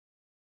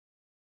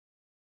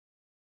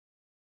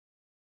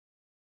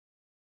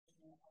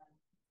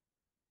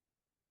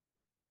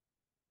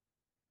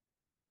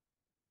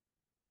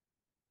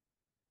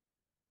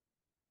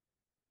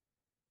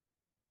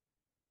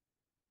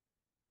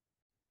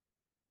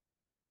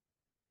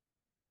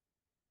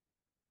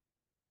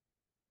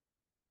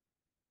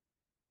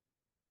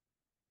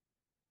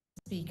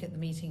speak at the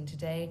meeting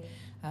today.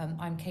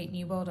 I'm Kate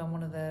Newbold. I'm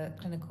one of the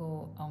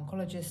clinical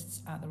oncologists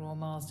at the Royal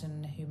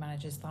Marsden who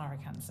manages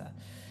thyroid cancer.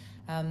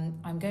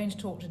 I'm going to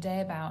talk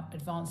today about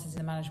advances in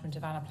the management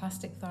of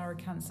anaplastic thyroid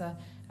cancer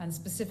and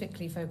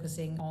specifically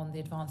focusing on the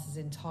advances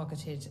in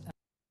targeted.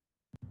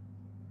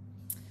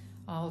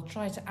 I'll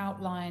try to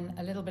outline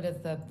a little bit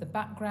of the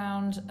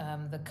background,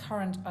 the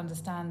current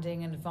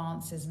understanding and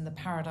advances in the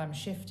paradigm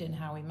shift in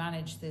how we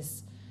manage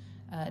this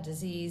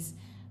disease,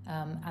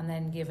 and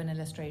then give an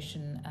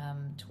illustration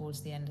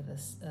towards the end of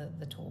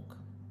the talk.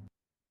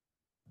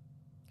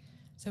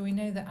 So we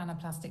know that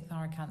anaplastic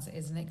thyroid cancer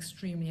is an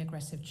extremely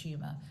aggressive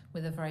tumour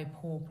with a very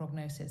poor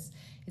prognosis.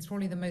 It's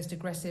probably the most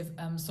aggressive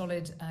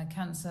solid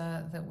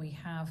cancer that we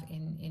have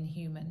in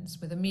humans,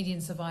 with a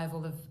median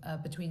survival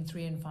of between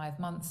 3 and 5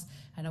 months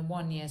and a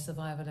 1-year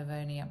survival of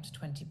only up to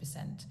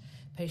 20%.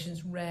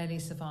 Patients rarely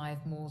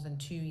survive more than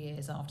 2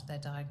 years after their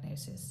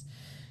diagnosis.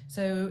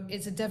 So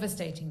it's a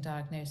devastating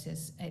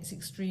diagnosis. It's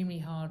extremely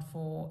hard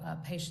for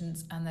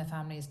patients and their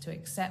families to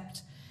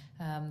accept.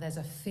 There's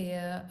a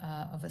fear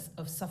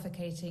of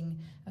suffocating,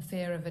 a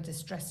fear of a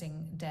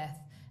distressing death,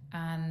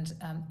 and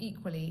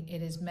equally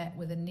it is met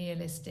with a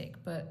nihilistic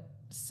but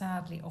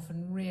sadly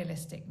often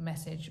realistic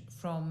message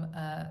from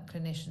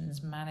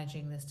clinicians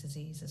managing this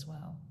disease as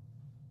well.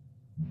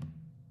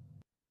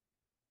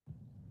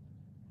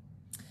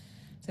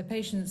 So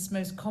patients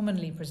most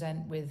commonly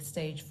present with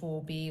stage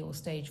 4B or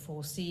stage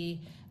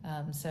 4C,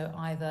 so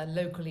either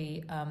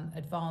locally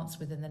advanced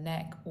within the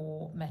neck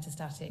or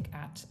metastatic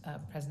at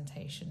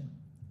presentation.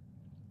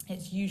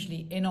 It's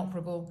usually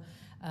inoperable.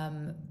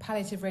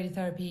 Palliative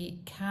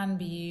radiotherapy can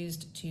be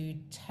used to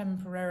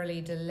temporarily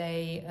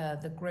delay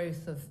the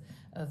growth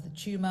of the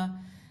tumour,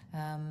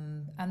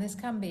 and this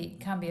can be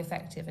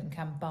effective and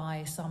can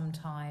buy some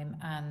time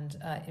and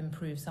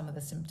improve some of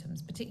the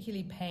symptoms,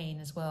 particularly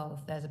pain as well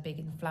if there's a big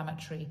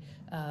inflammatory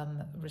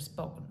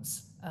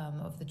response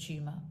of the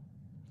tumour.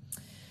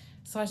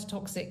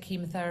 Cytotoxic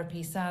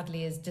chemotherapy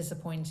sadly is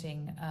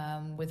disappointing,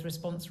 with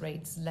response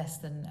rates less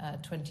than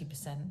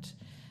 20%.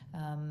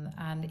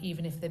 And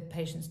even if the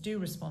patients do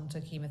respond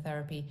to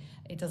chemotherapy,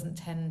 it doesn't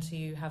tend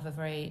to have a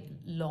very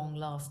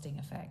long-lasting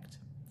effect.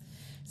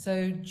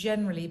 So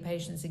generally,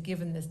 patients are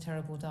given this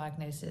terrible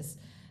diagnosis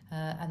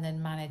and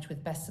then managed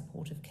with best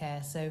supportive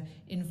care. So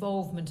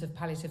involvement of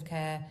palliative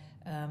care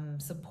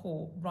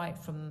support right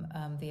from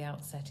the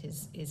outset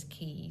is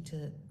key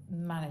to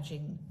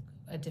managing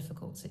a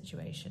difficult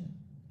situation.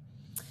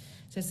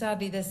 So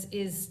sadly, this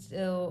is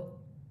still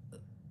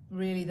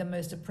really the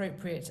most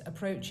appropriate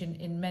approach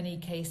in many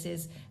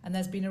cases, and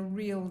there's been a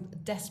real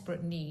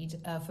desperate need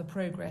for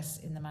progress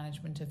in the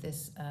management of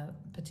this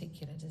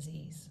particular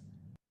disease.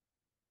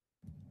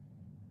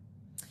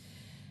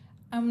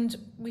 And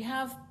we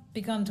have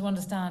begun to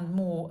understand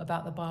more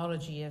about the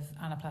biology of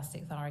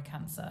anaplastic thyroid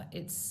cancer.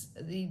 It's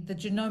the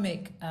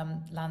genomic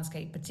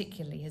landscape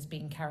particularly has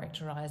been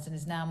characterized and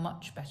is now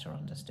much better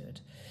understood.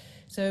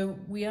 So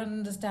we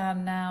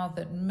understand now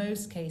that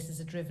most cases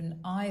are driven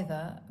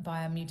either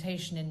by a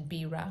mutation in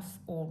BRAF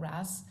or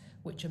RAS,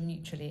 which are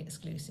mutually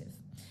exclusive.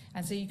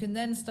 And so you can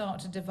then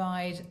start to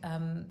divide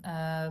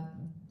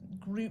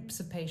groups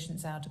of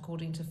patients out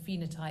according to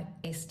phenotype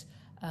based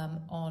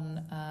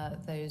on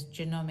those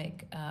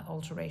genomic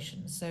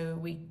alterations. So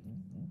we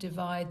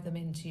divide them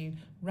into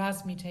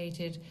RAS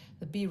mutated,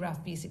 the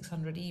BRAF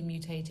V600E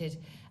mutated,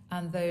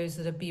 and those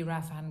that are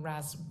BRAF and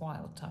RAS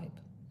wild type.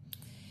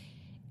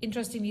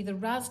 Interestingly, the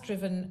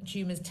RAS-driven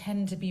tumours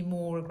tend to be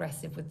more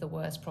aggressive with the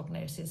worst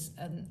prognosis,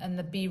 and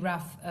the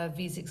BRAF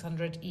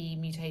V600E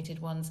mutated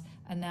ones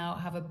are now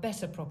have a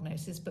better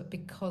prognosis, but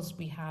because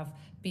we have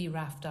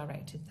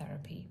BRAF-directed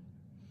therapy.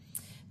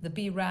 The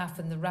BRAF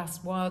and the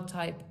RAS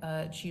wild-type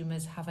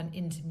tumours have an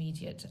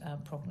intermediate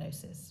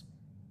prognosis.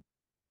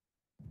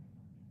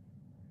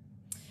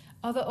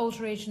 Other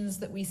alterations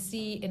that we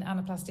see in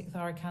anaplastic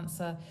thyroid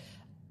cancer,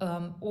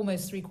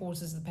 almost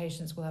 3/4 of the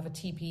patients will have a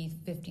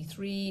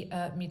TP53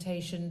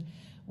 mutation.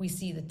 We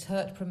see the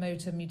TERT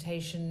promoter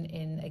mutation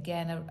in,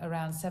 again,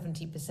 around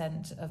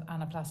 70% of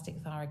anaplastic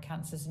thyroid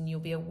cancers, and you'll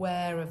be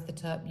aware of the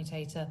TERT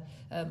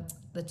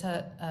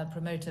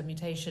promoter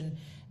mutation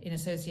in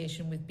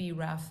association with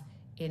BRAF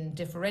in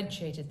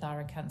differentiated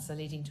thyroid cancer,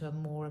 leading to a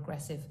more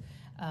aggressive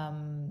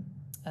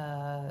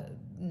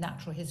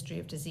natural history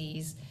of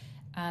disease.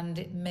 And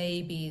it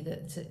may be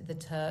that the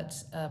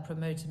TERT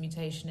promoter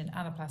mutation in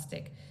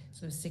anaplastic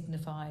sort of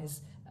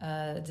signifies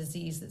a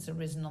disease that's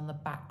arisen on the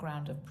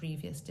background of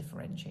previous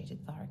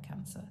differentiated thyroid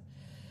cancer.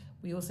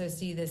 We also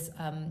see this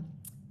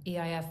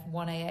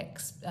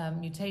EIF1AX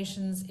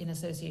mutations in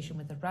association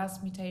with the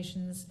RAS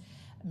mutations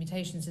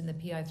in the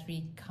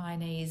PI3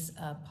 kinase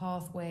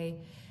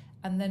pathway,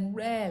 and then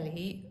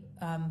rarely,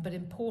 but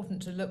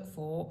important to look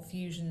for,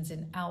 fusions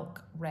in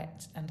ALK,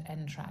 RET, and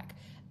NTRK.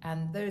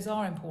 And those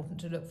are important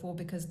to look for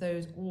because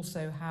those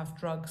also have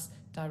drugs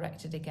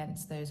directed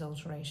against those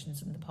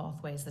alterations in the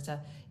pathways that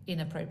are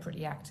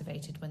inappropriately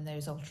activated when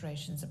those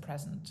alterations are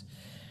present.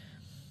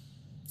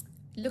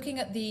 Looking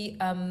at the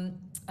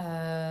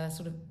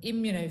sort of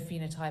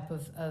immunophenotype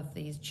of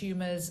these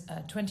tumours,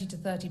 20 to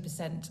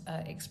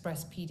 30%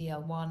 express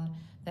PD-L1.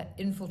 They're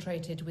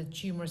infiltrated with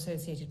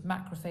tumour-associated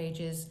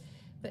macrophages.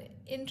 But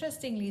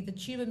interestingly, the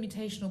tumour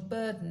mutational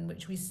burden,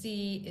 which we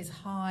see is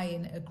high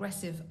in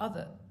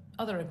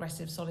other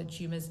aggressive solid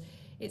tumours,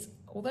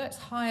 although it's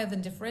higher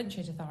than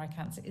differentiated thyroid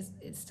cancer,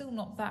 it's still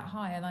not that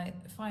high, and I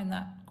find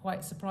that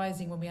quite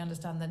surprising when we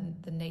understand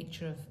the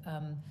nature of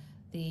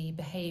the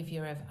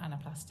behaviour of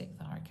anaplastic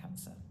thyroid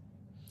cancer.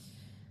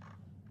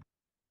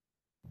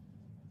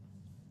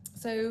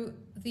 So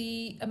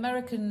the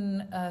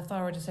American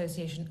Thyroid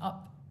Association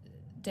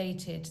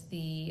updated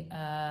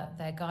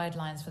their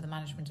guidelines for the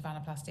management of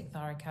anaplastic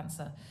thyroid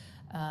cancer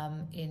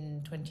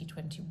in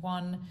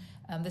 2021.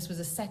 This was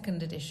a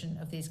second edition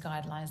of these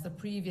guidelines. The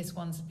previous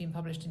ones had been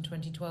published in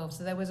 2012,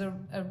 so there was a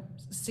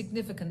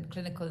significant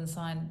clinical and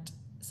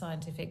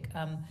scientific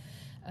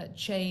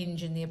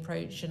change in the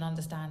approach and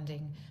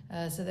understanding.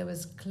 So there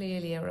was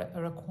clearly a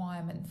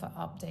requirement for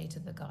update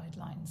of the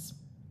guidelines.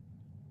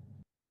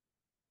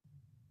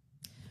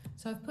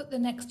 So I've put the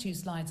next two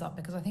slides up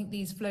because I think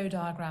these flow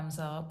diagrams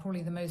are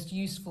probably the most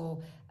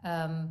useful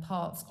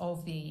parts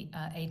of the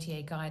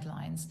ATA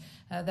guidelines.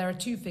 There are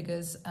two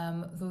figures.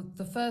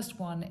 The first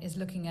one is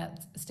looking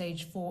at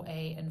stage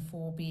 4A and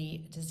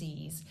 4B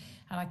disease.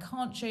 And I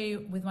can't show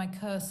you with my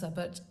cursor,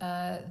 but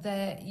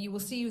there you will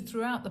see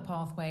throughout the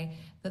pathway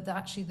that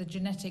actually the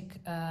genetic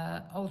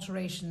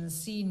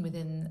alterations seen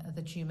within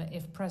the tumour,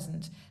 if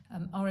present,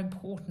 are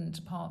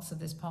important parts of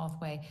this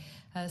pathway.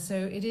 So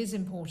it is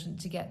important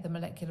to get the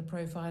molecular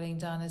profiling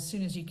done as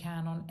soon as you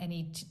can on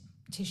any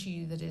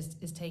tissue that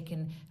is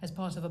taken as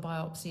part of a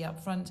biopsy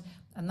up front,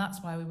 and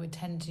that's why we would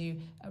tend to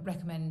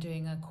recommend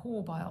doing a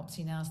core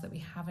biopsy now so that we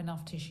have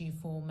enough tissue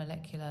for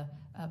molecular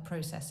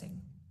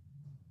processing.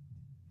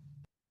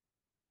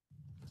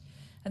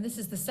 And this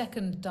is the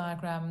second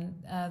diagram,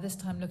 this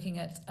time looking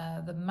at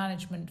the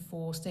management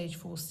for stage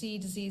 4C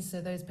disease, so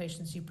those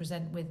patients who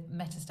present with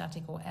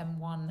metastatic or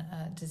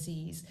M1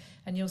 disease.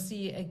 And you'll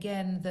see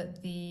again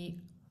that the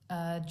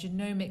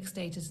genomic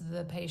status of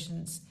the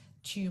patient's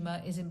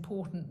tumour is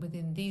important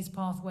within these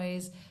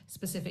pathways,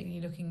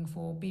 specifically looking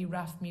for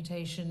BRAF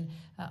mutation,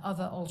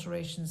 other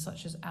alterations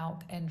such as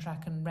ALK,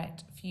 NTRK and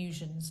RET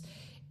fusions.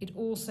 It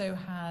also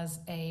has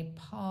a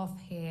path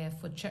here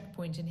for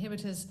checkpoint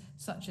inhibitors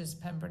such as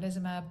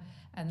pembrolizumab,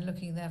 and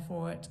looking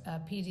therefore at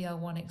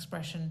PD-L1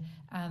 expression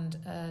and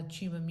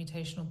tumour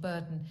mutational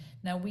burden.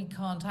 Now, we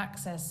can't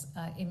access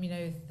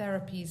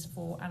immunotherapies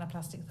for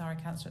anaplastic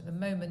thyroid cancer at the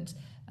moment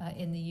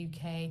in the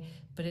UK,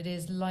 but it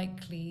is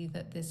likely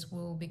that this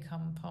will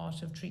become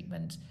part of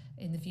treatment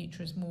in the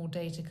future as more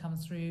data come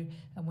through,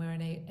 and we're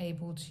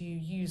able to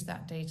use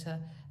that data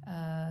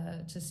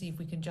to see if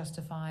we can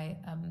justify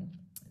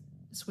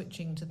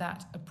switching to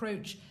that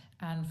approach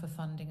and for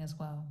funding as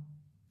well.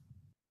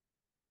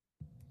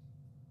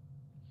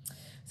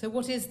 So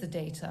what is the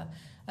data?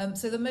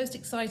 So the most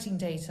exciting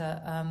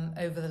data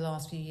over the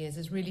last few years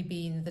has really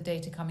been the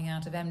data coming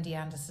out of MD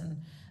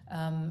Anderson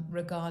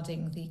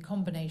regarding the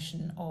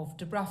combination of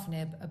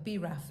dabrafenib, a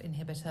BRAF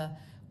inhibitor,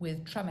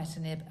 with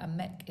trametinib, a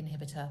MEK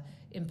inhibitor,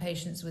 in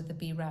patients with the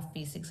BRAF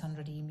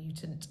V600E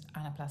mutant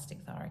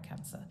anaplastic thyroid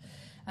cancer.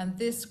 And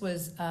this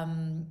was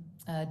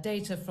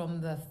data from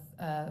the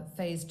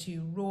phase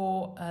 2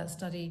 RAW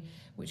study,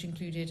 which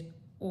included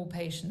all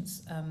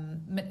patients,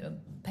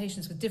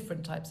 patients with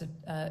different types of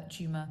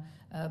tumour,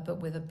 but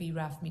with a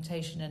BRAF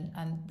mutation.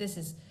 And this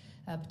is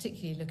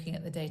particularly looking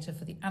at the data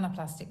for the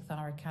anaplastic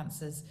thyroid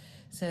cancers.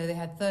 So they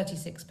had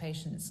 36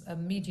 patients, a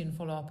median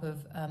follow-up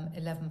of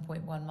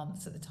 11.1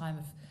 months at the time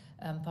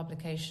of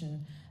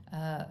publication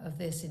of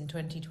this in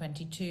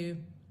 2022.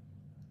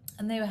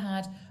 And they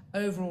had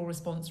overall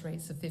response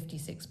rates of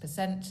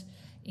 56%,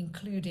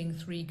 including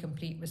 3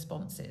 complete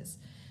responses.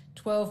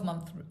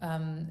 12-month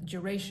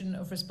duration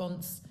of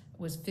response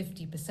was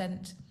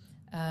 50%,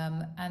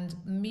 and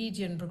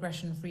median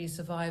progression-free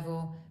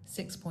survival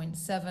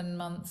 6.7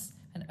 months,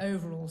 and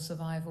overall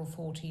survival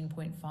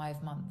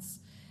 14.5 months.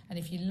 And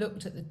if you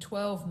looked at the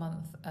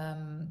 12-month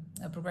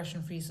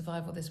progression-free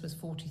survival, this was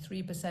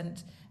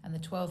 43%, and the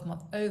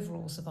 12-month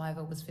overall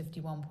survival was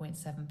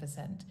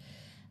 51.7%.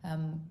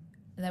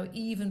 There were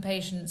even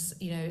patients,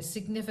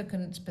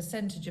 significant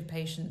percentage of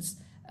patients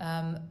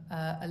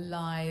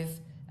alive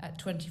at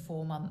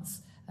 24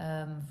 months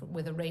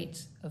with a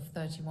rate of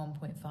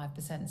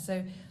 31.5%.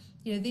 So,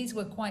 these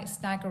were quite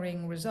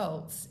staggering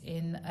results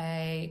in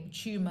a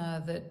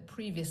tumour that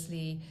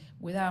previously,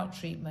 without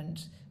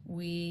treatment,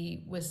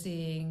 we were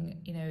seeing,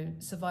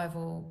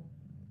 survival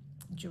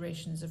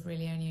durations of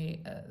really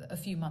only a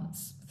few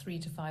months, 3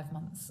 to 5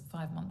 months,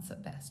 5 months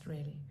at best,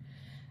 really.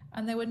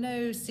 And there were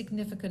no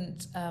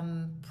significant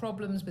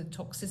problems with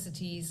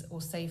toxicities or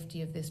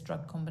safety of this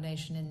drug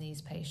combination in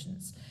these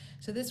patients.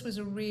 So this was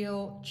a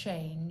real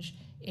change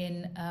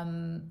in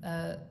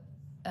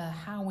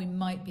how we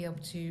might be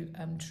able to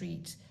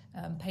treat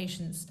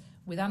patients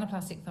with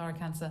anaplastic thyroid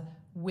cancer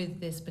with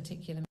this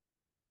particular.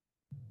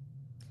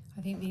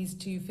 I think these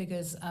two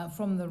figures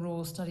from the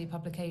Raw study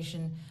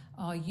publication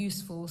are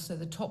useful. So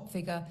the top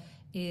figure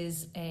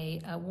is a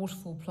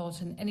waterfall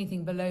plot, and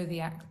anything below the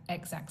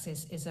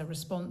x-axis is a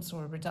response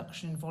or a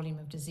reduction in volume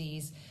of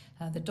disease.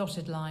 The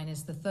dotted line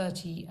is the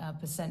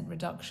 30%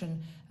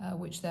 reduction,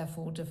 which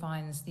therefore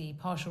defines the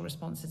partial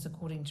responses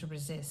according to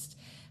RESIST.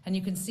 And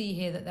you can see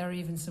here that there are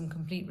even some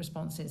complete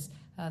responses,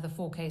 the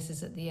 4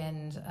 cases at the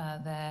end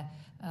there,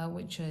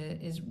 which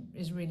is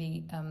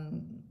really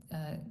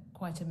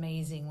quite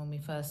amazing when we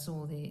first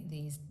saw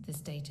this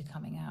data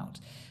coming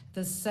out.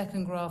 The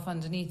second graph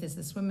underneath is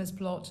the swimmer's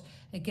plot,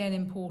 again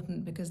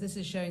important because this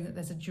is showing that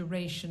there's a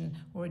duration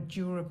or a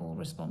durable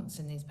response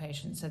in these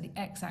patients. So the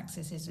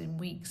x-axis is in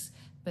weeks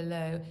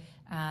below,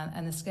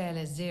 and the scale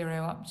is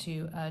 0 up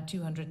to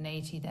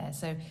 280 there.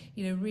 So,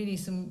 really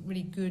some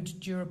really good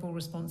durable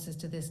responses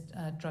to this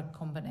drug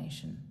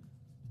combination.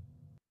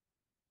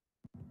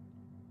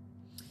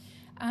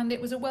 And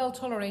it was a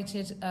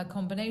well-tolerated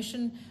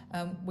combination.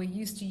 We're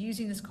used to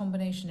using this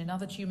combination in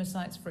other tumour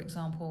sites, for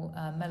example,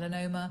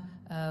 melanoma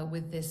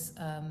with this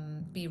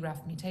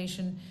BRAF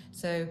mutation.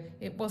 So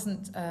it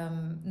wasn't,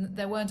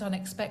 there weren't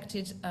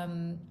unexpected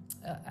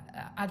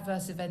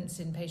adverse events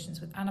in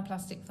patients with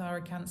anaplastic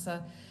thyroid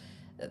cancer.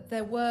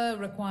 There were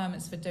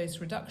requirements for dose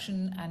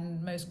reduction,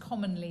 and most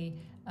commonly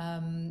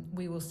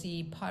we will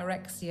see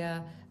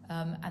pyrexia,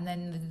 and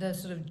then the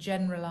sort of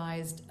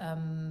generalized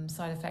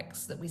side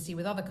effects that we see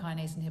with other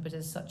kinase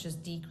inhibitors, such as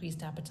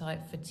decreased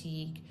appetite,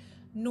 fatigue,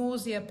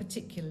 nausea,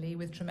 particularly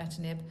with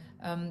trametinib,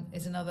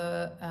 is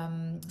another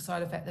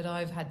side effect that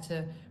I've had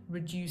to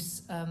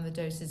reduce the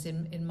doses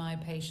in my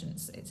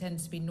patients. It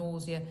tends to be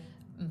nausea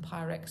and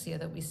pyrexia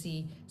that we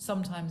see,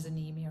 sometimes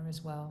anemia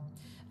as well.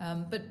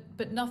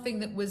 But nothing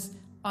that was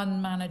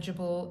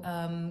unmanageable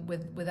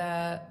with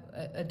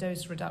a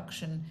dose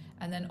reduction,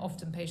 and then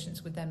often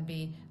patients would then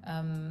be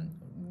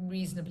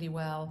reasonably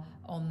well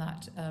on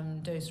that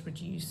dose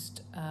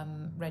reduced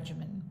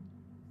regimen.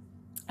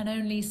 And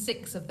only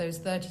 6 of those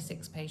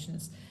 36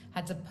 patients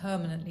had to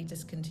permanently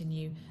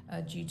discontinue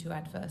due to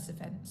adverse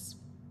events.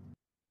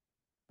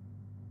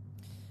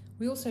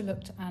 We also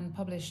looked and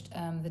published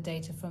the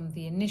data from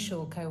the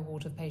initial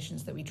cohort of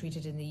patients that we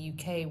treated in the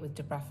UK with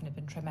dabrafenib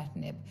and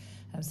trametinib.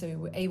 So we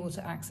were able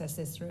to access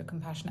this through a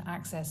compassionate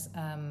access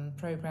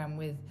program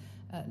with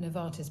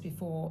Novartis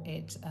before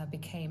it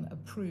became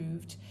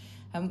approved.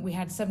 We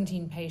had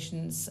 17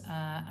 patients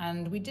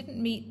and we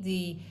didn't meet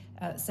the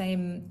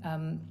same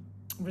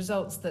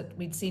results that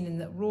we'd seen in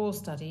the Raw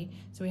study.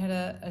 So we had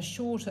a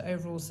shorter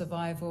overall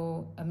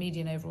survival, a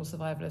median overall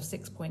survival of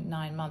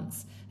 6.9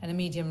 months and a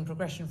median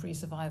progression-free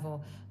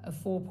survival of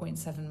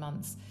 4.7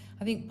 months.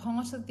 I think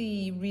part of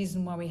the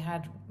reason why we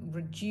had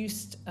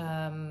reduced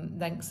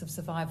lengths of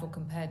survival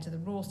compared to the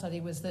Raw study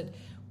was that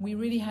we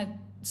really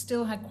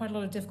still had quite a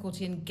lot of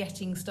difficulty in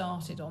getting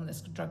started on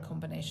this drug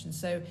combination.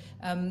 So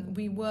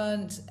we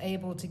weren't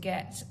able to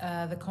get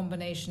the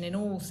combination in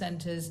all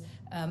centres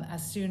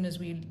as soon as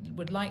we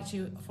would like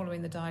to,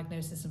 following the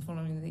diagnosis and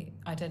following the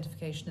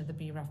identification of the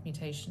BRAF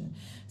mutation.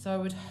 So I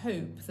would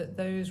hope that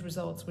those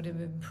results would have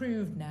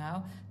improved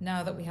now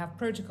that we have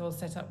protocols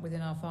set up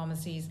within our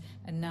pharmacies,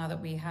 and now that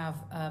we have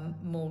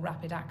more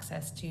rapid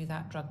access to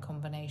that drug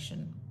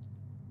combination.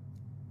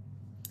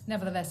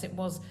 Nevertheless, it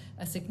was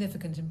a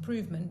significant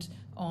improvement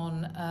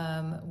on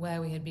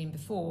where we had been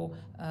before,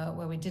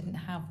 where we didn't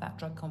have that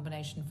drug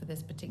combination for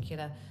this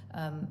particular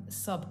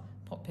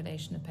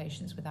subpopulation of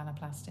patients with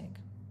anaplastic.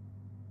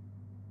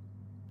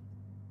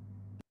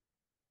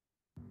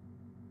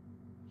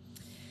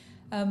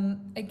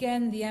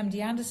 Again, the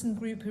MD Anderson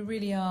group, who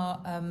really are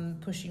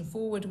pushing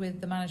forward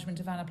with the management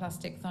of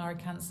anaplastic thyroid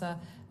cancer,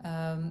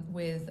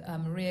 with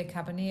Maria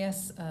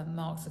Cabanillas,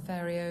 Mark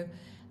Zaferio.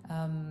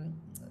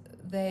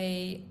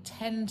 They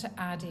tend to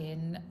add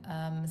in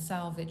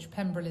salvage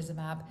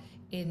pembrolizumab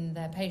in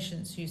their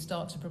patients who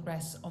start to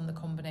progress on the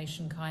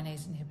combination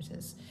kinase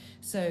inhibitors.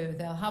 So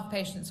they'll have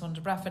patients on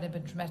dabrafenib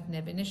and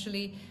trametinib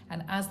initially,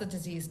 and as the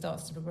disease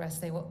starts to progress,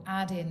 they will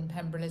add in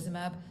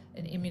pembrolizumab,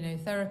 an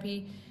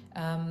immunotherapy,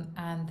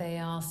 and they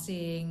are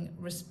seeing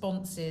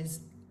responses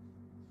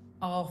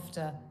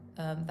after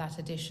that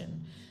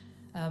addition.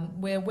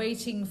 We're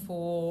waiting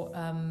for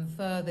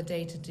further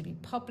data to be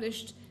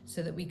published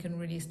so that we can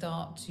really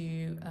start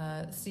to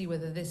see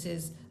whether this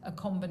is a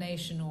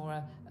combination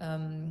or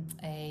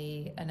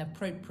an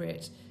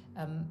appropriate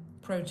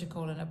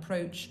protocol and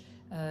approach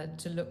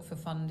to look for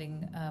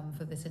funding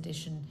for this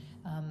addition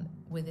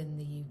within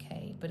the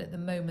UK. But at the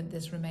moment,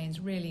 this remains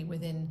really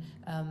within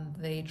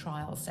the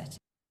trial setting.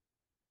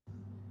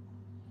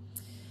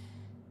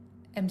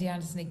 MD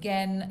Anderson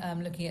again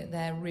looking at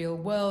their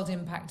real-world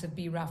impact of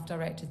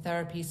BRAF-directed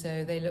therapy.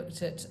 So they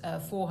looked at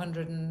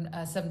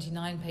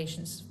 479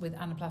 patients with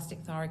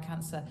anaplastic thyroid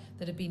cancer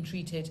that had been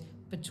treated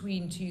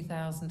between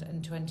 2000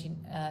 and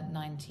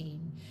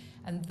 2019.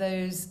 And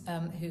those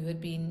who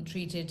had been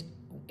treated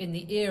in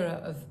the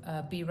era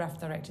of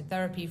BRAF-directed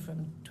therapy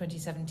from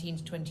 2017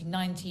 to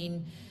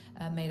 2019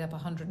 made up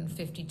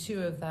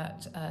 152 of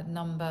that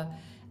number.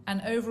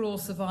 And overall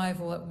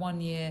survival at 1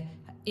 year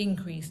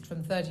increased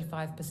from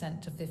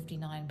 35% to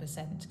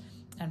 59%,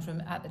 and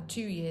from at the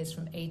 2 years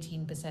from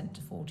 18%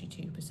 to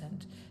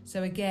 42%.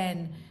 So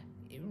again,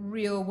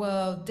 real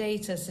world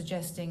data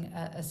suggesting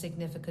a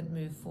significant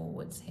move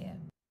forwards here.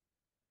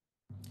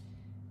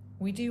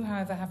 We do,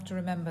 however, have to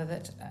remember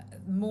that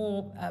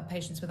more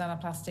patients with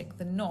anaplastic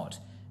than not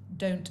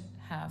don't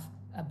have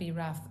a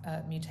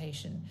BRAF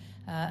mutation,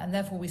 and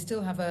therefore we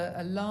still have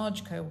a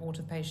large cohort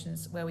of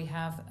patients where we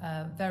have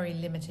very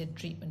limited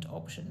treatment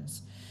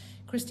options.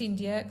 Christine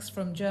Dierks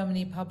from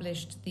Germany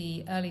published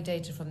the early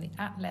data from the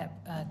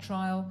ATLEP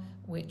trial,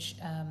 which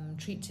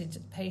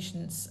treated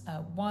patients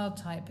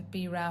wild-type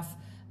BRAF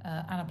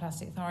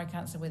anaplastic thyroid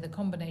cancer with a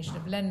combination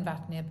of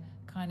lenvatinib,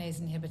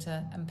 kinase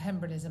inhibitor, and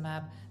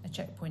pembrolizumab, a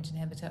checkpoint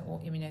inhibitor or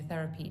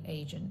immunotherapy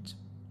agent.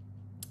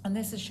 And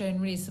this has shown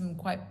really some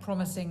quite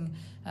promising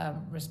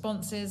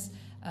responses.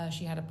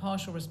 She had a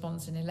partial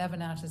response in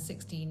 11 out of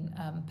 16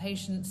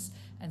 patients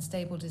and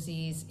stable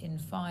disease in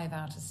 5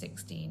 out of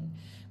 16.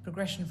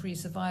 Progression-free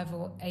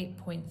survival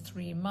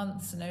 8.3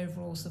 months and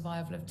overall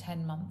survival of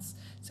 10 months.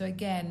 So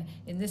again,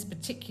 in this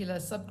particular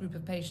subgroup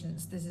of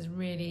patients, this is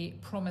really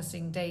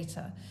promising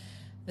data.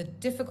 The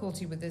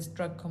difficulty with this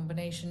drug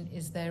combination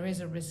is there is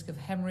a risk of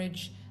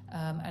hemorrhage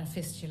and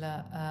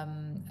fistula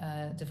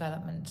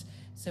development.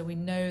 So we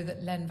know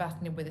that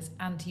lenvatinib with its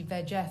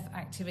anti-VEGF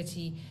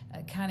activity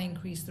can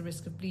increase the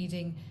risk of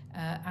bleeding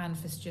and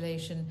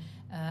fistulation.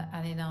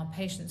 And in our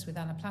patients with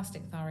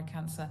anaplastic thyroid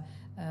cancer,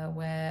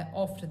 where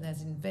often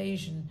there's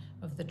invasion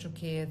of the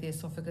trachea, the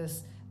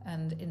esophagus,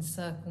 and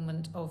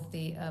encirclement of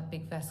the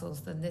big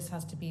vessels, then this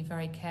has to be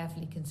very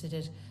carefully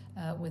considered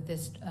with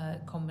this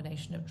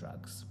combination of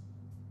drugs.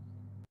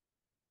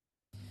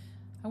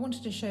 I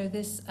wanted to show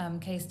this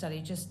case study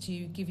just to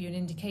give you an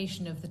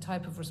indication of the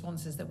type of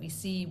responses that we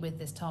see with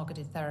this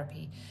targeted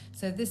therapy.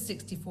 So this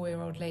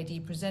 64-year-old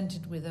lady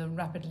presented with a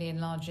rapidly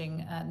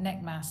enlarging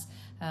neck mass,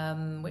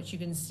 which you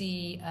can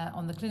see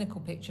on the clinical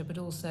picture, but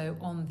also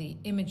on the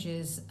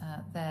images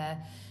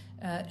there.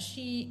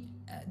 She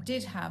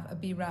did have a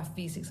BRAF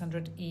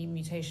V600E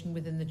mutation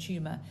within the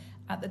tumour.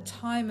 At the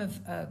time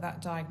of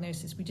that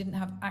diagnosis, we didn't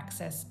have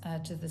access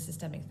to the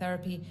systemic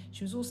therapy.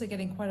 She was also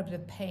getting quite a bit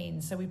of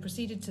pain, so we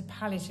proceeded to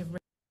palliative.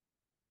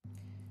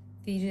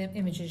 These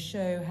images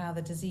show how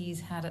the disease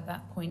had at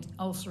that point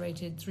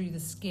ulcerated through the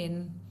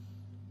skin.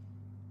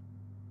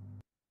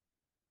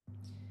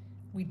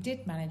 We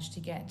did manage to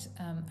get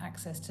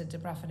access to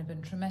dabrafenib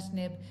and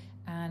trametinib,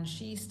 and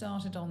she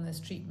started on this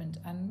treatment,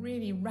 and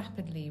really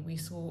rapidly we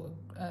saw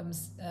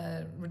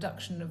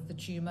reduction of the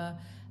tumour,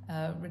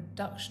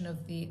 reduction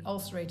of the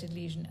ulcerated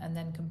lesion, and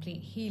then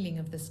complete healing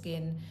of the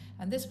skin.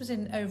 And this was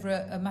in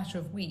over a matter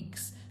of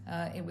weeks.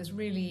 It was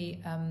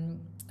really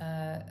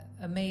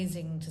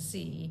amazing to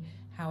see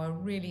how a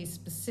really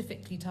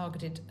specifically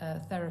targeted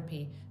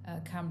therapy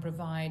can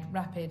provide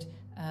rapid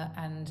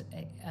and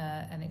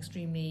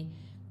extremely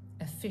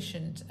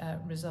efficient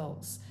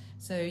results.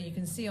 So you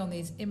can see on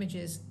these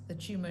images the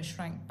tumour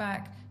shrank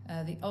back,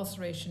 the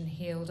ulceration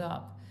healed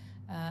up,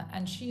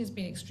 and she has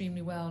been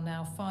extremely well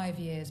now 5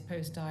 years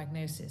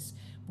post-diagnosis.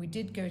 We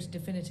did go to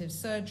definitive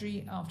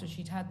surgery after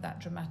she'd had that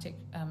dramatic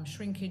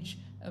shrinkage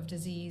of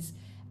disease,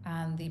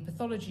 and the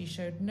pathology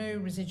showed no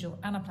residual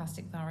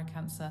anaplastic thyroid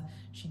cancer.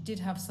 She did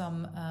have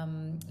some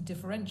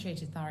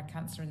differentiated thyroid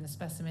cancer in the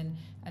specimen,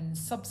 and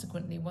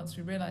subsequently, once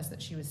we realised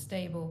that she was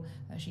stable,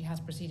 she has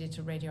proceeded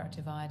to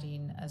radioactive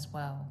iodine as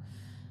well.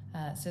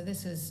 So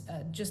this is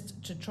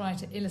just to try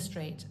to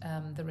illustrate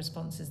the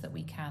responses that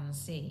we can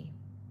see.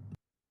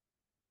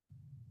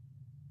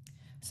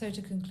 So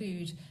to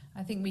conclude,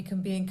 I think we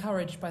can be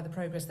encouraged by the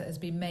progress that has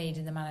been made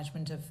in the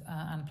management of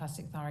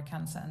anaplastic thyroid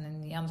cancer and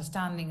in the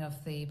understanding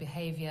of the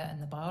behaviour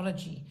and the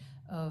biology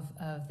of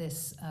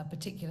this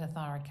particular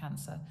thyroid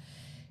cancer.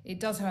 It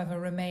does, however,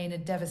 remain a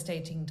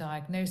devastating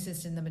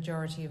diagnosis in the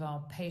majority of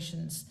our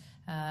patients,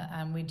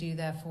 and we do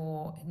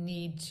therefore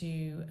need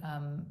to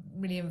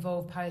really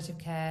involve palliative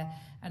care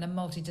and a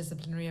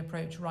multidisciplinary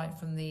approach right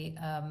from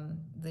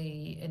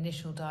the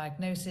initial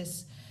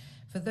diagnosis.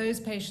 For those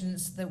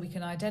patients that we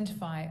can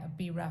identify a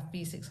BRAF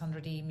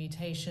V600E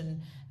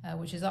mutation,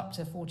 which is up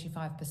to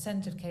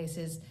 45% of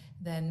cases,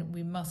 then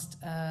we must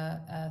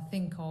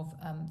think of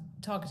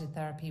targeted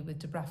therapy with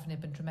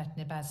dabrafenib and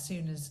trametinib as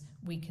soon as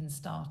we can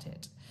start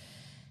it.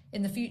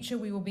 In the future,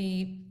 we will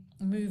be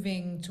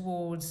moving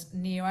towards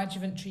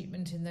neoadjuvant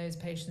treatment in those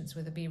patients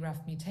with a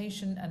BRAF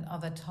mutation and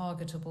other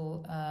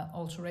targetable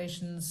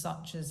alterations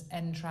such as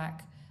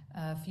NTRK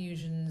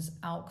fusions,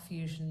 ALK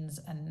fusions,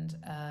 and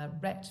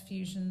RET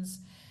fusions.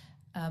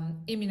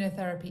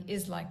 Immunotherapy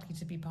is likely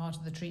to be part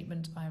of the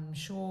treatment, I'm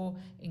sure,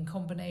 in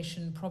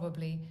combination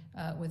probably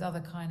with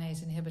other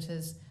kinase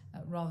inhibitors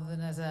rather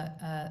than as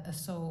a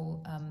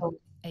sole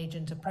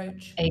agent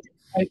approach.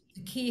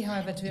 The key,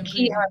 however, to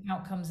improving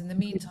outcomes in the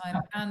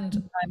meantime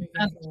and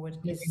moving forward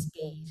is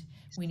speed.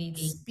 We need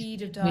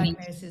speed of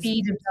diagnosis,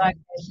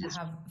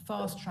 have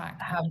fast-track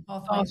pathways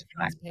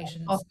for these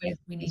patients.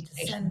 We need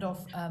to send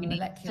off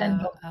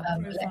molecular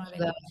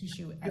profiling of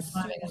tissue as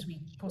soon as we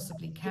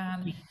possibly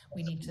can.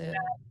 We need to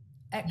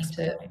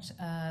expedite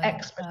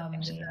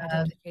the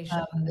identification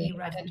of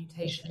BRAF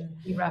mutation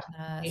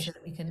so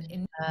that we can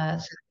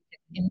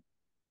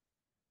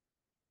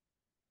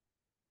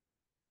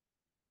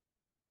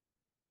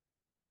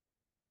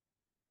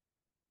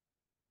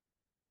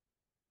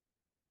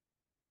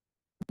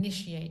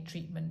initiate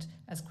treatment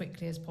as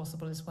quickly as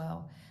possible as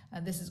well.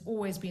 And this has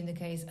always been the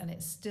case, and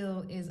it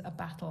still is a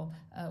battle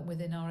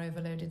within our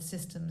overloaded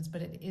systems,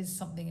 but it is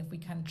something, if we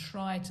can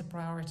try to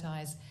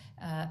prioritize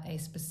a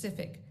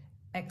specific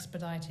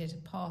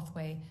expedited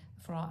pathway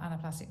for our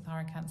anaplastic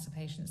thyroid cancer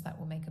patients, that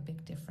will make a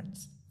big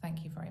difference.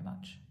 Thank you very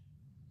much.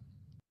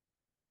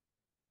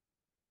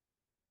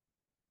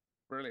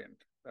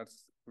 Brilliant.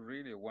 That's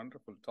really a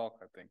wonderful talk,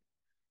 I think.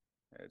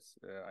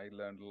 I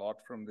learned a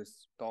lot from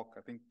this talk.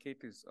 I think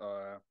Kate is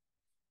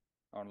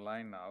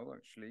online now,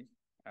 actually.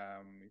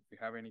 If you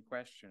have any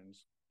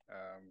questions,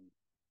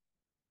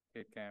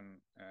 Kate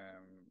can,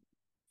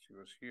 she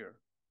was here.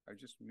 I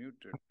just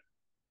muted,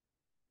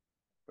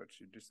 but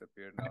she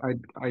disappeared now.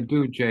 I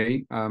do,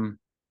 Jay. Can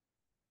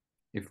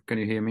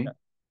you hear me?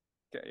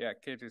 Yeah,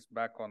 Kate is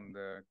back on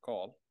the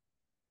call.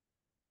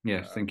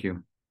 Yes, thank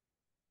you.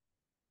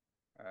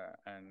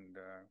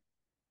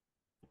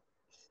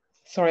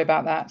 Sorry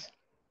about that.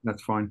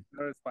 That's fine.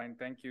 No, it's fine.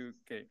 Thank you,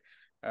 Kate.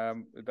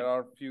 There are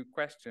a few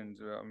questions.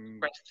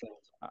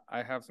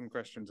 I have some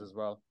questions as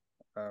well.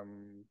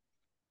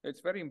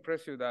 It's very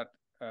impressive that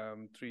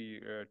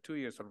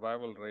 2-year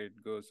survival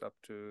rate goes up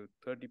to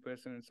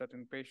 30% in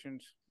certain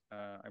patients.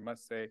 I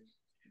must say,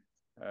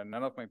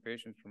 none of my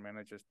patients from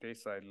NHS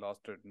Tayside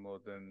lasted more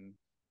than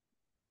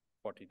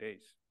 40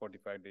 days,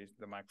 45 days,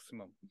 the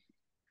maximum.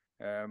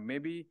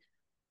 Maybe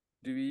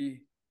do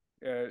we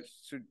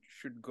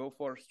should go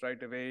for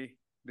straight away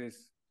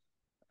this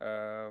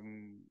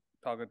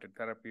targeted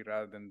therapy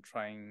rather than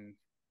trying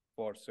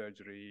for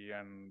surgery?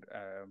 And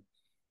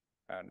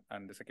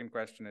the second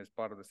question is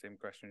part of the same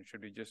question.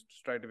 Should we just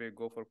straight away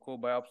go for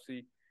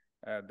co-biopsy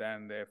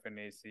than the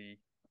FNAC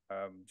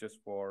just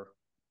for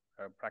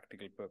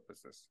practical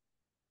purposes?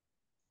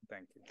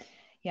 Thank you.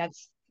 Yeah,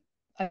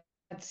 I'd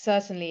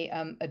certainly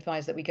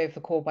advise that we go for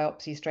core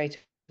biopsy straight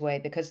away,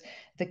 because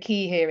the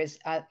key here is,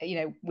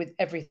 with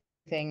everything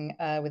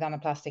with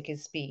anaplastic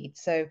is speed.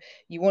 So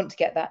you want to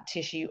get that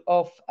tissue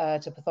off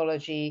to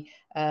pathology,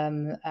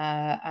 and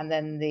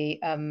then the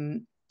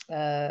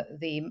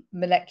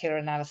molecular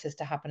analysis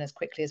to happen as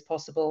quickly as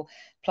possible,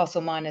 plus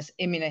or minus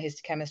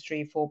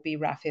immunohistochemistry for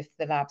BRAF if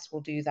the labs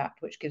will do that,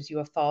 which gives you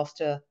a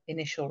faster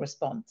initial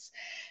response.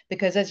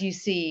 Because as you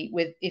see,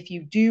 if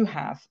you do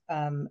have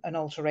an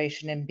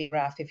alteration in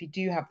BRAF, if you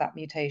do have that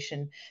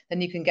mutation, then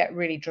you can get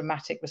really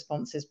dramatic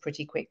responses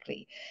pretty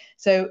quickly.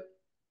 So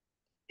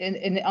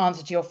in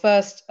answer to your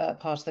first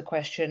part of the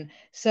question,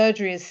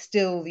 surgery is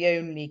still the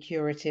only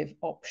curative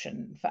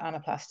option for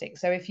anaplastic.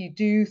 So if you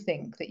do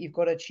think that you've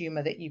got a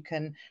tumor that you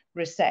can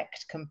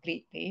resect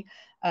completely,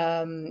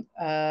 then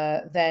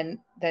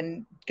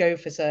go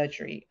for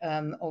surgery.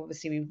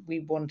 Obviously,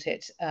 we want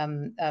it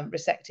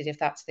resected if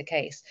that's the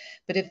case.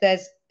 But if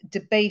there's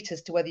debate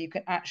as to whether you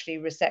can actually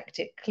resect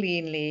it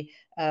cleanly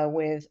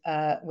with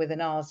an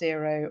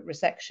R0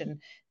 resection,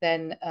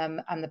 then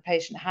and the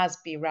patient has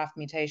BRAF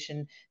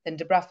mutation, then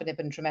dabrafenib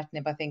and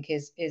trametinib, I think,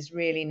 is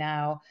really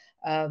now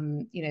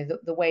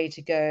the way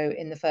to go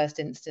in the first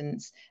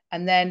instance.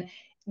 And then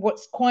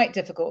what's quite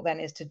difficult then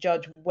is to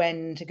judge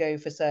when to go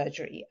for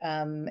surgery.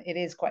 It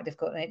is quite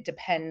difficult, and it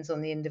depends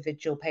on the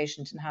individual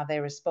patient and how they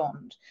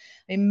respond.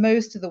 I mean,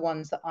 most of the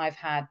ones that I've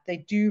had, they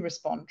do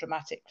respond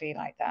dramatically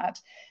like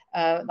that,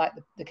 like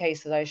the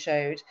case that I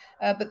showed.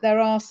 But there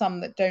are some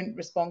that don't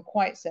respond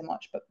quite so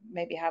much, but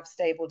maybe have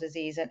stable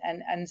disease.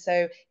 And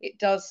so it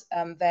does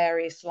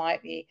vary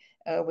slightly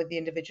with the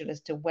individual as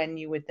to when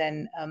you would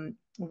then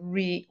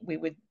we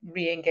would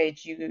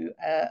re-engage you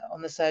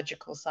on the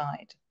surgical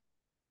side.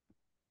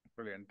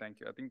 Brilliant, thank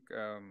you. I think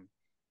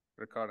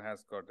Ricard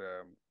has got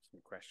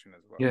some question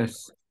as well.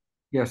 Yes,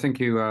 yeah, thank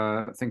you.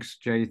 Thanks,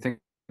 Jay.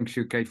 Thanks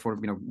you, Kate, for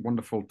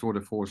wonderful tour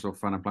de force of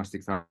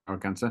anaplastic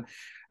thyroid cancer.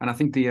 And I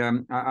think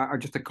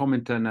just a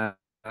comment and a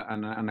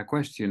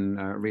question,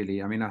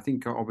 really. I mean, I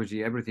think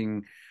obviously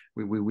everything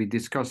we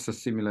discussed a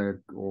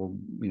similar, or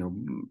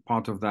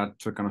part of that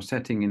kind of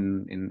setting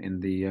in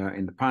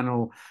the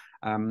panel.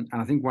 And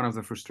I think one of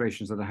the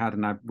frustrations that I had,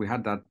 and we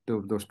had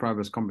those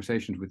private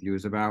conversations with you,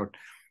 is about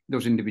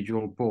those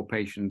individual poor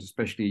patients,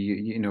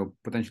 especially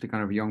potentially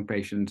kind of young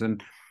patients.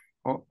 And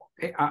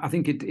I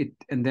think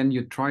and then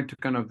you try to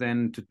kind of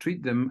then to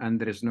treat them, and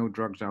there is no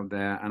drugs out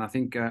there. And I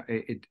think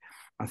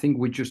I think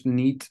we just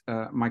need,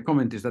 my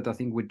comment is that I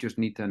think we just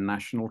need a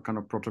national kind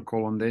of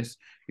protocol on this,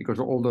 because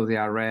although they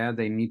are rare,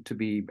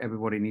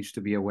 everybody needs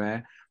to be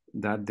aware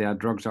that there are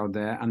drugs out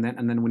there. And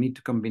then we need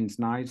to convince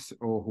NICE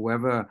or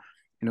whoever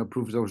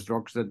proves those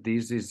drugs that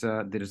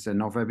there is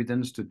enough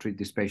evidence to treat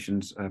these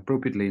patients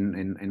appropriately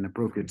in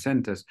appropriate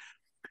centers.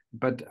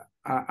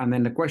 and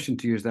then the question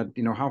to you is that,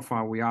 how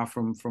far we are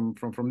from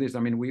this. I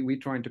mean, we're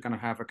trying to kind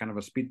of have a kind of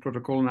a speed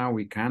protocol now.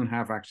 We can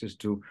have access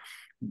to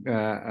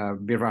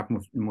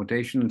BRAF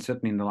mutation, and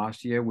certainly in the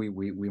last year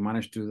we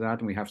managed to do that,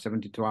 and we have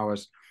 72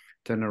 hours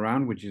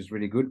turnaround, which is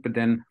really good. But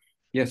then,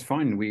 yes,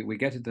 fine, we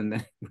get it, and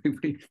then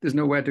there's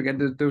nowhere to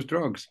get those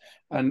drugs,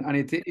 and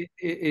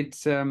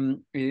it's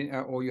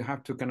or you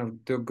have to kind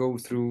of go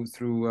through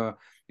through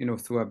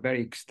a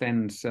very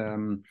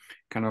extensive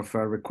kind of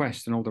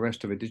request and all the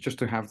rest of it. It's just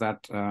to have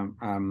that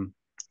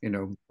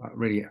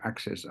really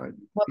access.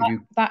 Well,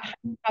 that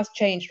has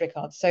changed,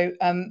 Rickard. So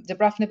the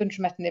dabrafenib and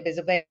trametinib is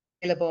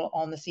available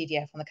on the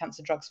CDF, on the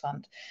Cancer Drugs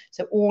Fund.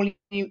 So all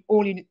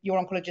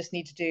your oncologists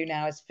need to do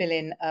now is fill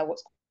in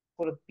what's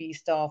called a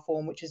B-star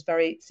form, which is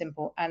very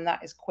simple, and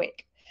that is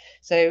quick.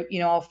 So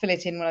I'll fill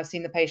it in when I've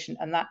seen the patient,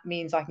 and that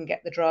means I can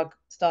get the drug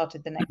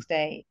started the next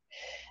day.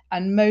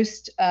 And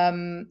most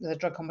the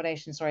drug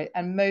combination, sorry,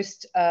 and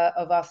most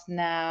of us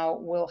now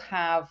will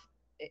have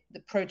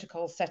the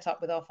protocol set up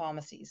with our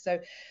pharmacies. So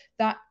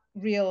that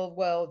real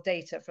world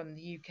data from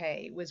the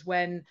UK was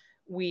when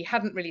we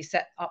hadn't really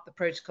set up the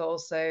protocol.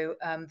 So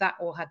that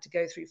all had to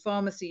go through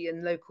pharmacy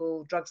and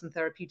local drugs and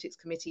therapeutics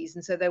committees.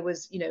 And so there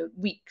was,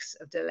 weeks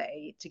of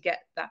delay to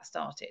get that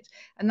started.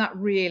 And that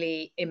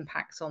really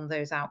impacts on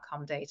those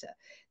outcome data.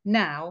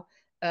 Now,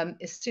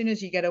 as soon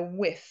as you get a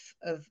whiff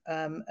of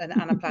an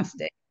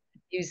anaplastic,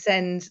 you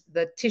send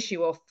the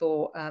tissue off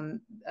for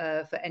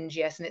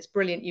NGS, and it's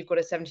brilliant. You've got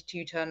a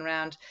 72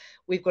 turnaround.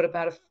 We've got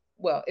about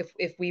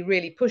if we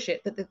really push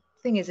it. But the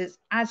thing is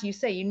as you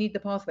say, you need the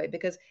pathway,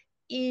 because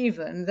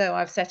even though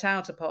I've set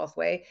out a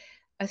pathway,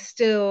 I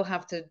still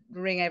have to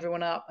ring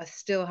everyone up. I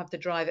still have to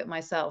drive it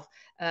myself.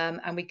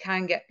 And we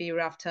can get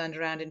BRAF turned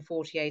around in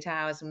 48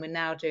 hours. And we're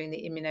now doing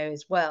the immuno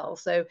as well.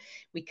 So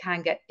we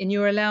can get, and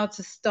you're allowed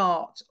to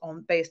start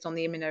based on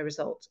the immuno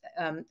result,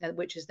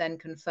 which is then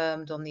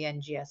confirmed on the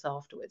NGS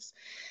afterwards.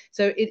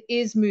 So it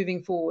is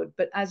moving forward.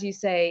 But as you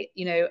say,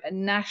 a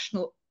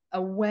national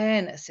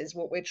awareness is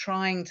what we're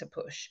trying to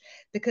push,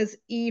 because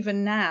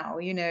even now,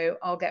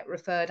 I'll get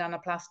referred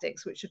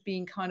anaplastics, which have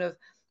been kind of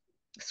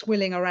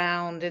swilling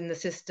around in the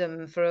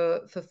system for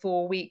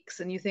 4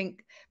 weeks, and you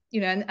think,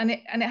 and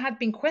it had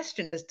been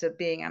questioned as to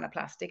being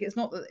anaplastic. It's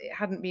not that it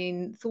hadn't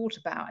been thought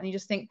about, and you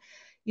just think,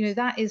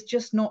 that is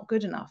just not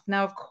good enough.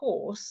 Now, of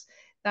course,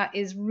 that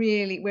is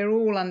really, we're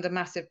all under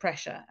massive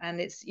pressure,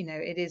 and it's,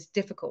 it is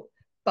difficult,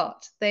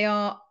 but they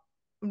are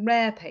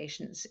rare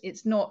patients.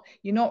 It's not,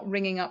 you're not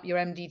ringing up your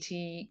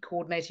MDT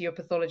coordinator, your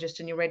pathologist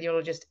and your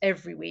radiologist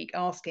every week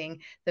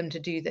asking them to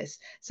do this.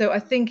 So I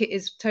think it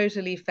is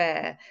totally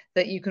fair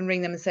that you can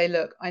ring them and say,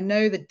 look, I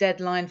know the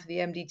deadline for the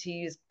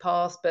MDT is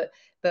passed, but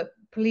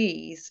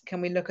please,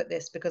 can we look at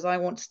this, because I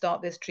want to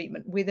start this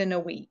treatment within a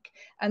week.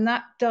 And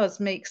that does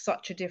make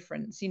such a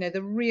difference.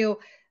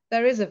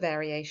 There is a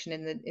variation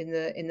in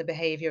the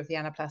behavior of the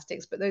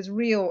anaplastics, but those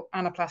real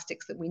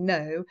anaplastics that we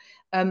know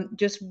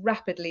just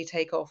rapidly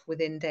take off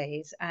within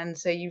days. And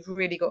so you've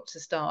really got to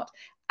start.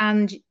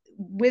 And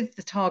with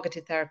the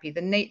targeted therapy,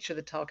 the nature of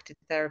the targeted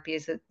therapy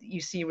is that you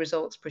see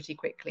results pretty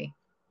quickly.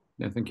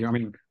 Yeah, thank you. I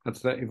mean,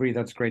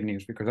 that's great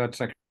news, because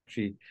that's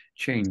actually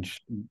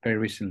changed very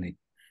recently.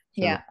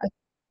 So. Yeah.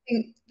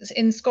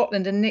 In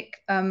Scotland, and Nick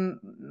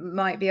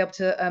might be able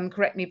to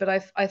correct me, but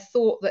I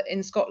thought that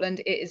in Scotland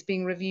it is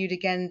being reviewed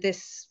again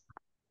this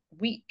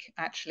week,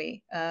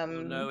 actually.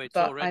 No, it's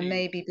but already, I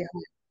may be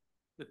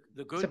behind.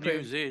 The good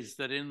news is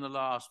that in the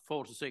last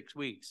 4 to 6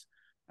 weeks,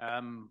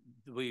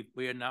 we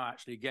are now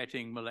actually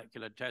getting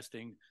molecular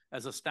testing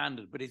as a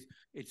standard, but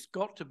it's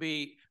got to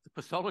be, the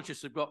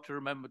pathologists have got to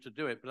remember to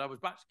do it. But I was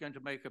going to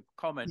make a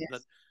comment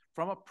that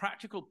from a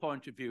practical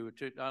point of view,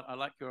 I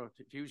like to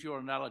use your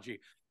analogy.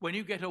 When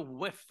you get a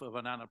whiff of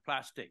an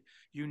anaplastic,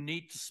 you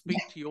need to speak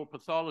to your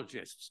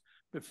pathologists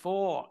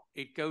before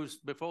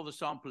the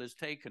sample is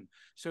taken,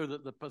 so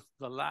that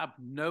the lab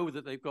know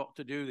that they've got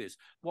to do this.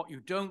 What you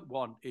don't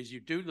want is you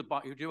do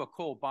a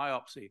core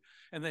biopsy,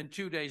 and then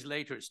 2 days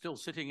later it's still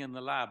sitting in the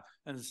lab,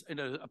 and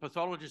a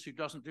pathologist who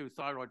doesn't do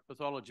thyroid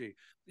pathology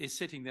is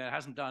sitting there,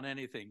 hasn't done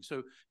anything.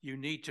 So you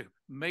need to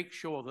make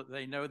sure that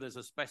they know there's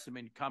a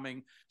specimen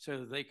coming, so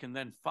that they can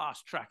then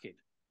fast track it.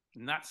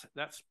 And that's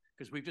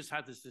because we've just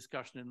had this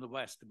discussion in the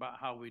West about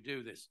how we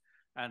do this.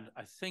 And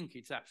I think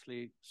it's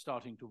actually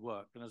starting to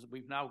work. And as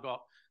we've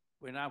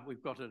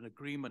got an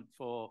agreement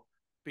for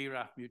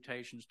BRAF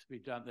mutations to be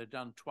done. They're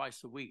done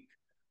twice a week.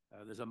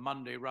 There's a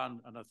Monday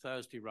run and a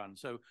Thursday run.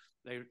 So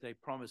they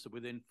promise that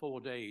within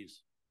 4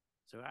 days.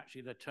 So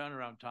actually the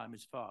turnaround time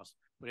is fast,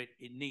 but it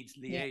needs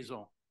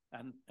liaison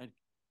and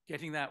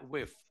getting that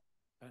whiff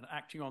and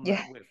acting on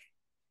that whiff.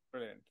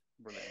 Brilliant.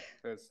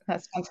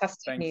 That's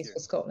fantastic news for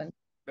Scotland.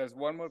 There's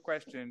one more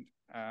question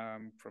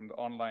from the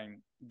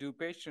online. Do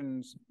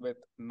patients with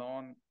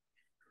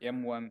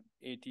non-M1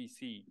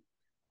 ATC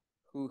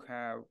who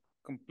have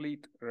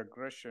complete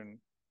regression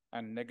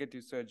and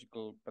negative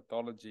surgical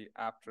pathology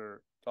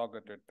after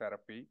targeted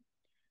therapy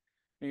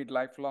need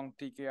lifelong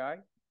TKI?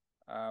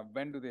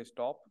 When do they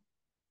stop?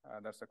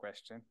 That's the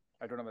question.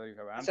 I don't know whether you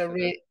have answered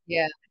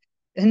it.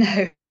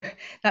 No,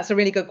 that's a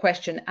really good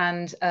question.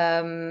 And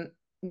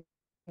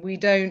we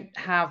don't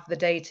have the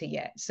data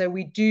yet. So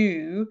we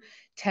do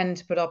tend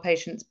to put our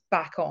patients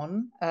back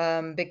on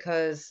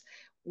because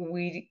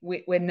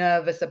we're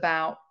nervous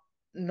about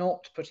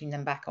not putting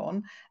them back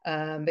on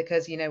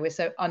because, you know, we're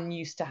so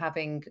unused to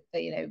having,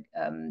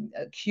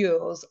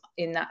 cures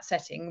in that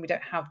setting. We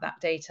don't have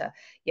that data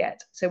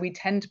yet. So we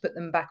tend to put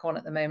them back on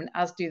at the moment,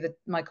 as do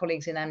my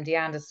colleagues in MD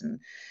Anderson.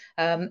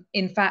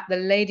 In fact, the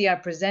lady I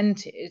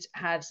presented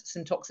had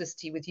some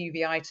toxicity with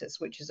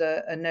uveitis, which is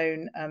a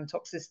known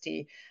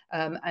toxicity,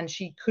 and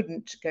she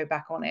couldn't go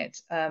back on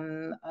it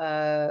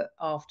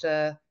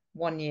after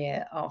 1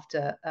 year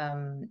after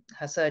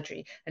her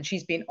surgery, and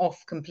she's been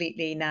off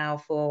completely now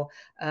for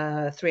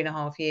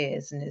 3.5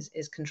 years and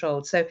is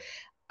controlled. So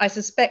I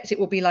suspect it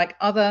will be like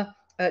other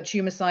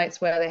tumor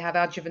sites where they have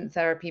adjuvant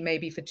therapy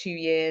maybe for 2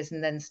 years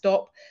and then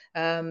stop,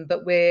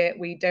 but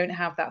we don't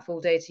have that full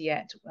data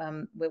yet.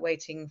 We're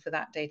waiting for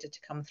that data to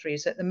come through.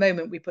 So at the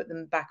moment we put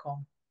them back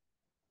on.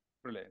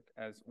 Brilliant.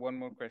 As one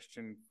more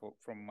question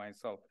from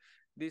myself,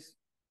 the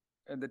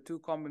 2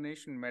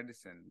 combination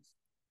medicines,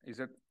 is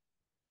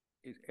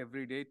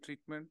everyday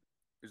treatment?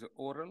 Is it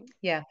oral?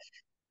 Yeah.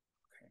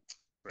 Right.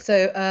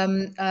 So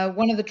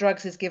one of the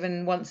drugs is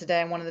given once a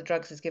day and one of the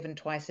drugs is given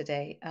twice a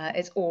day.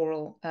 It's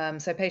oral.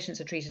 So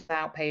patients are treated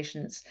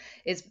outpatients.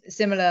 It's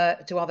similar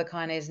to other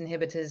kinase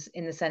inhibitors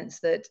in the sense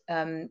that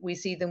we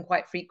see them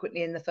quite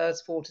frequently in the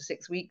first 4 to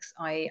 6 weeks,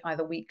 i.e.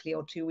 either weekly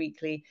or 2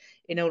 weekly,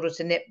 in order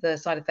to nip the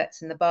side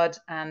effects in the bud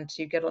and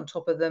to get on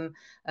top of them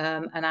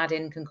and add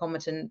in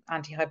concomitant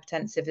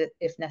antihypertensive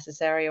if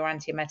necessary, or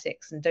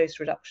antiemetics and dose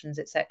reductions,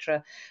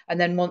 etc. And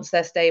then once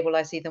they're stable,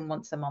 I see them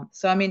once a month.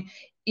 So I mean,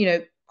 you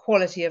know,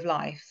 quality of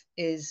life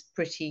is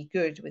pretty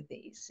good with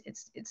these.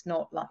 It's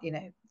not like, you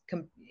know,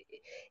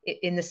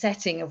 in the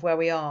setting of where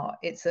we are,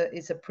 it's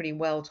a pretty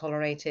well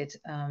tolerated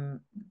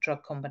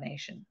drug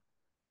combination.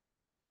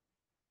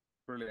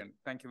 Brilliant.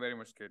 Thank you very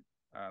much, Kate.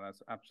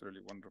 That's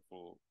absolutely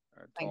wonderful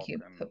talk. Thank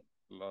you. And a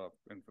lot of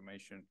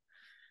information.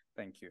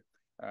 Thank you.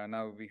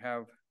 Now we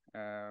have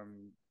the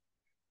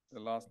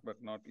last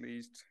but not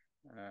least,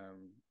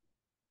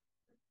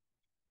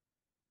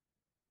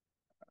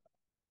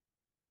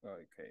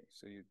 okay,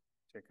 so you've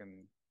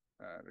taken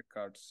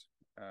Ricard's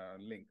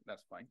link.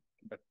 That's fine,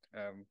 but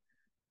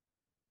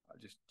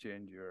I'll just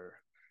change your.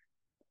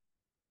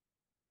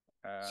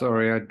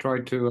 Sorry, I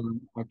tried to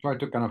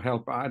kind of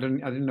help. I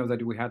didn't know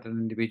that we had an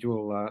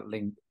individual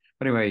link.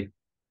 But anyway,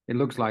 it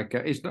looks like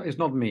it's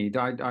not me.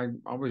 I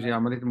obviously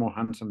I'm a little more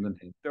handsome than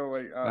him. Don't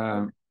worry.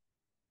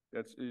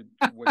 That's it.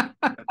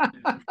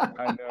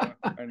 I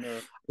know.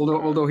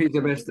 Although he's the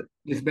best,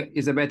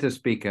 he's a better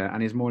speaker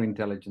and he's more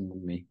intelligent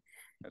than me.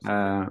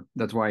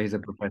 That's why he's a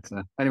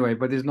professor. Anyway,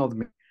 but it's not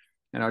me.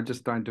 And I'm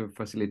just trying to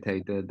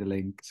facilitate the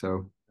link.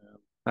 So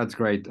that's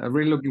great. I'm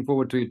really looking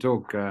forward to your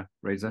talk,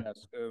 Reza.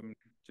 Yes.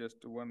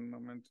 Just one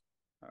moment.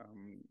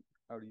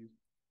 How do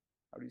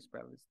you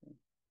spell this name?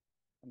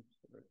 I'm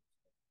sorry.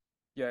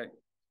 Yeah.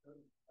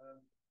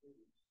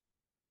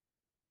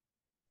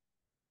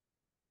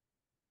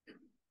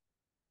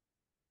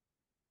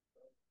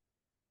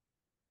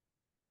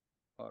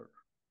 Or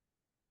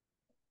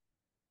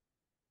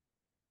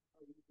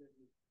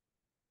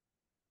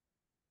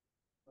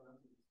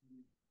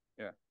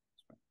yeah,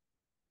 that's fine.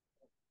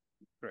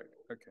 Great.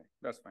 Okay,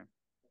 that's fine.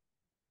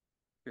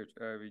 Good.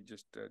 We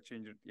just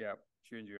change it. Yeah, change your